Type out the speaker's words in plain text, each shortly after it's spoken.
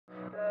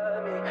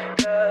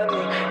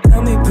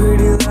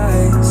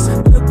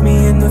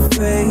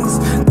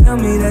Tell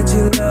me that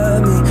you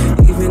love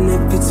me, even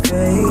if it's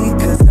fake,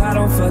 cause I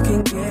don't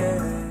fucking care.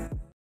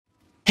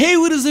 Hey,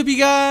 what is up, you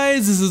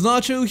guys? This is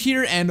Nacho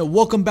here, and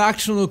welcome back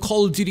to another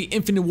Call of Duty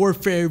Infinite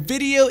Warfare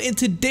video. In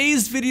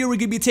today's video, we're going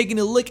to be taking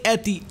a look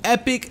at the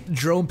epic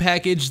drone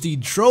package, the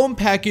drone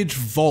package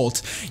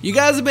Vault. You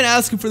guys have been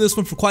asking for this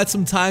one for quite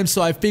some time,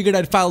 so I figured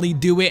I'd finally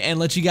do it and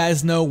let you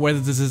guys know whether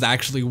this is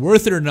actually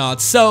worth it or not.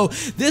 So,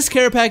 this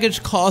care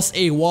package costs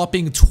a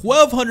whopping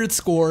 1200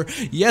 score.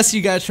 Yes,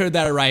 you guys heard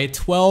that right,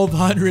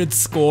 1200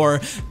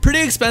 score. Pretty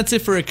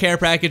expensive for a care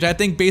package. I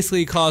think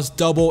basically it costs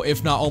double,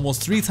 if not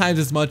almost 3 times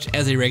as much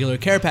as a regular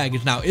care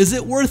package. Now, is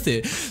it worth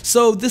it?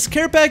 So this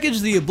care package,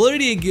 the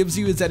ability it gives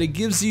you is that it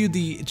gives you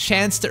the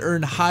chance to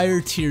earn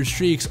higher tier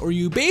streaks, or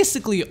you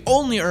basically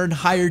only earn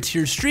higher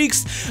tier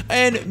streaks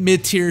and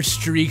mid-tier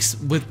streaks,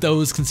 with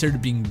those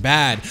considered being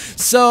bad.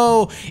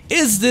 So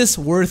is this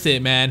worth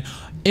it, man?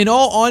 In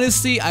all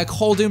honesty, I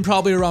called in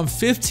probably around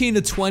 15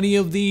 to 20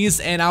 of these,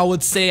 and I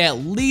would say at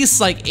least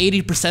like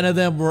 80% of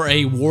them were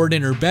a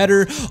Warden or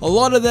better. A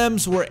lot of them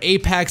were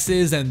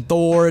Apexes and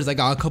Thors. I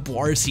got a couple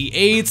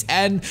RC8s,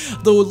 and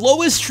the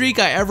lowest streak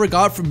I ever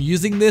got from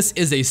using this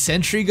is a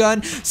sentry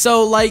gun.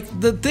 So like,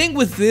 the thing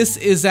with this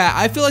is that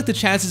I feel like the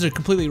chances are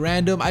completely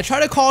random. I try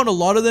to call in a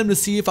lot of them to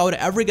see if I would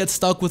ever get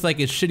stuck with like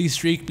a shitty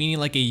streak, meaning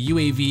like a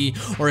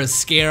UAV or a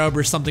Scarab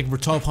or something for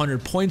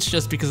 1200 points,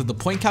 just because of the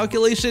point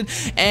calculation.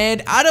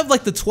 And out of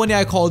like the 20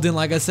 I called in,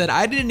 like I said,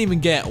 I didn't even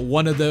get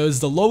one of those.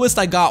 The lowest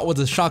I got was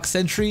a shock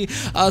sentry,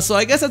 so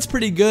I guess that's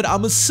pretty good.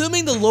 I'm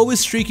assuming the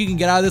lowest streak you can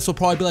get out of this will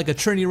probably be like a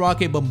Trinity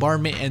rocket,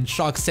 bombardment, and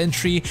shock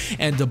sentry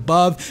and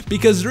above,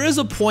 because there is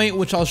a point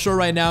which I'll show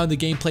right now in the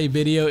gameplay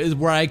video is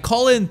where I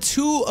call in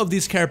 2 of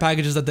these care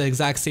packages at the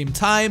exact same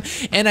time,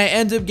 and I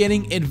end up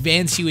getting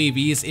advanced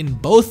UAVs in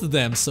both of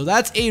them. So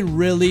that's a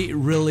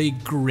really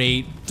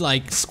great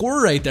like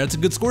score right there. It's a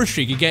good score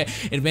streak. You get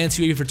advanced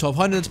UAV for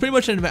 1200. That's pretty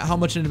much how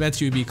much an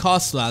advanced UAV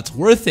costs, so that's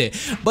worth it.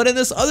 But in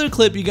this other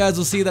clip, you guys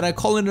will see that I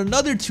call in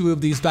another 2 of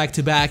these back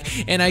to back,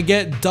 and I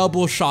get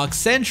double shock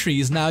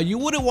sentries. Now, you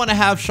wouldn't want to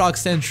have shock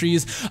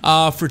sentries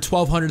for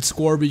 1200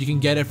 score, but you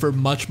can get it for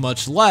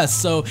much less.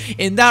 So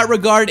in that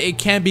regard, it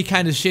can be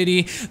kind of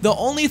shitty. The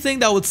only thing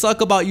that would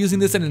suck about using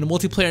this in a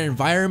multiplayer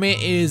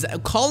environment is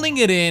calling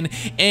it in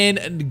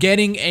and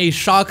getting a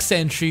shock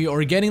sentry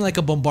or getting like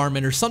a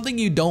bombardment or something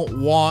you don't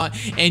want,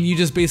 and you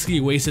just basically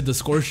wasted the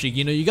score streak.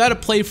 You know, you gotta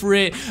play for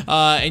it,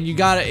 and you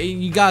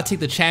gotta take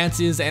the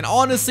chances. And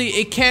honestly,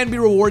 it can be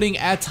rewarding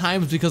at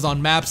times, because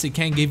on maps it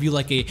can give you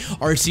like a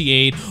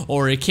RC8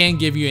 or it can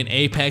give you an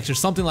Apex or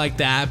something like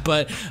that.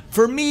 But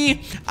for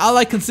me, I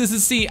like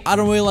consistency. I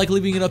don't really like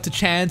leaving it up to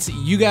chance.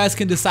 You guys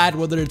can decide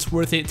whether it's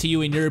worth it to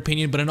you in your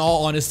opinion, but in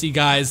all honesty,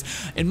 guys,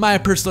 in my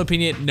personal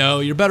opinion, no.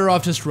 You're better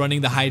off just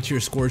running the high tier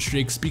score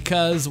streaks,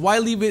 because why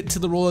leave it to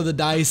the roll of the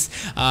dice?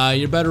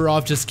 You're better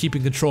off just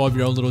keeping control of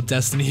your own little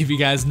destiny, if you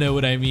guys know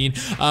what I mean.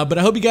 But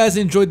I hope you guys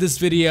enjoyed this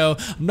video.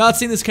 I'm not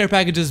saying this care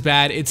package is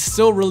bad. It's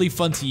still really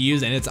fun to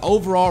use, and it's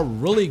overall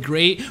really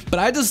great, but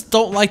I just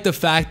don't like the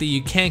fact that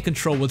you can't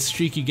control what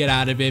streak you get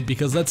out of it.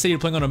 Because let's say you're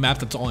playing on a map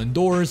that's all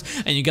indoors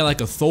and you get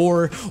like a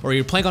Thor, or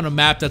you're playing on a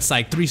map that's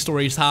like 3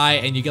 stories high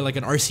and you get like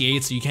an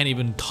RC8, so you can't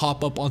even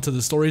top up onto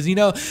the stories. You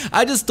know,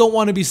 I just don't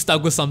want to be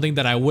stuck with something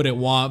that I wouldn't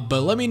want.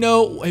 But let me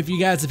know if you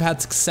guys have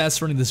had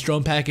success running this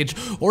drone package,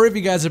 or if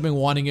you guys have been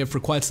wanting it for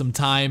quite some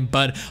time.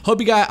 But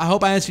I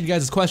hope I answered you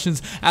guys'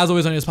 questions. As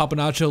always, on your Papa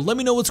Nacho, let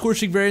me know what score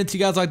streak variants you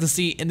guys like to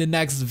see in the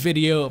next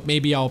video.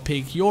 Maybe I'll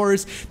pick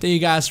yours. Thank you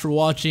guys for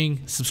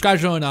watching. Subscribe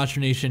to Nacho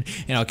Nation,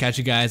 and I'll catch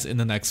you guys in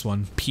the next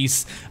one.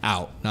 Peace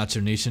out,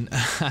 Nacho Nation.